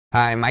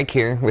Hi, Mike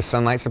here with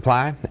Sunlight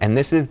Supply, and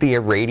this is the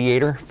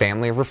Irradiator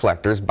family of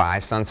reflectors by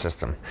Sun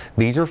System.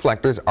 These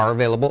reflectors are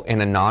available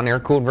in a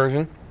non-air-cooled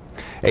version,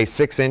 a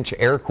 6-inch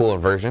air-cooled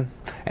version,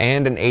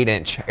 and an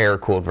 8-inch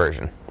air-cooled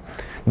version.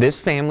 This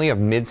family of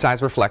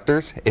mid-size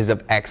reflectors is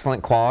of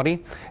excellent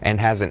quality and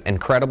has an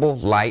incredible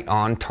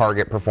light-on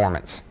target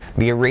performance.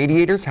 The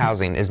Irradiator's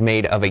housing is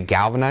made of a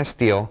galvanized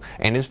steel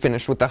and is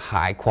finished with a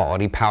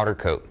high-quality powder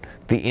coat.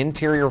 The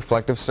interior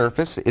reflective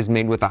surface is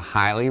made with a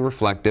highly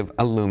reflective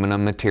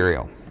aluminum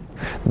material.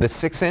 The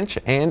 6-inch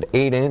and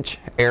 8-inch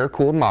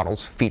air-cooled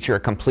models feature a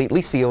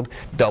completely sealed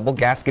double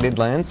gasketed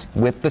lens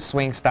with the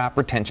swing stop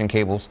retention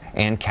cables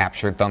and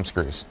captured thumb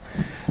screws.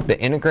 The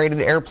integrated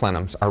air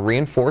plenums are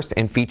reinforced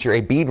and feature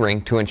a bead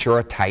ring to ensure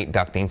a tight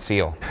ducting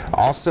seal.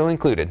 Also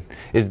included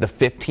is the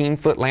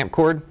 15-foot lamp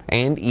cord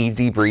and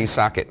easy breeze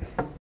socket.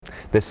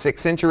 The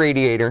 6-inch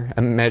Irradiator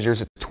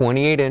measures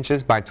 28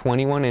 inches by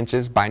 21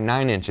 inches by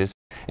 9 inches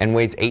and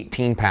weighs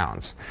 18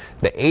 pounds.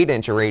 The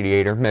 8-inch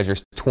Irradiator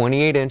measures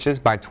 28 inches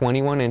by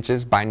 21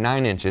 inches by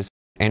 9 inches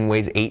and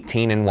weighs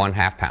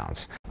 18½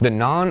 pounds. The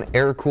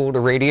non-air-cooled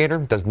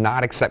Irradiator does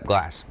not accept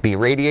glass. The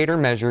Irradiator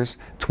measures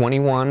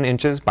 21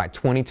 inches by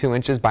 22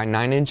 inches by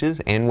 9 inches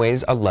and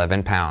weighs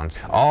 11 pounds.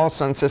 All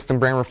Sun System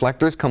brand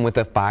reflectors come with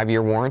a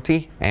 5-year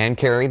warranty and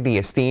carry the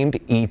esteemed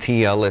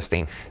ETL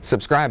listing.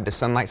 Subscribe to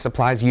Sunlight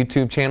Supply's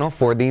YouTube channel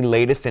for the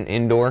latest in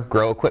indoor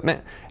grow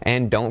equipment,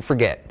 and don't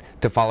forget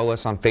to follow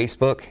us on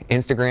Facebook,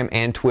 Instagram,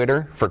 and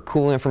Twitter for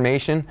cool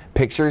information,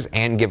 pictures,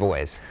 and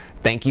giveaways.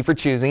 Thank you for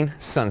choosing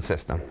Sun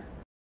System.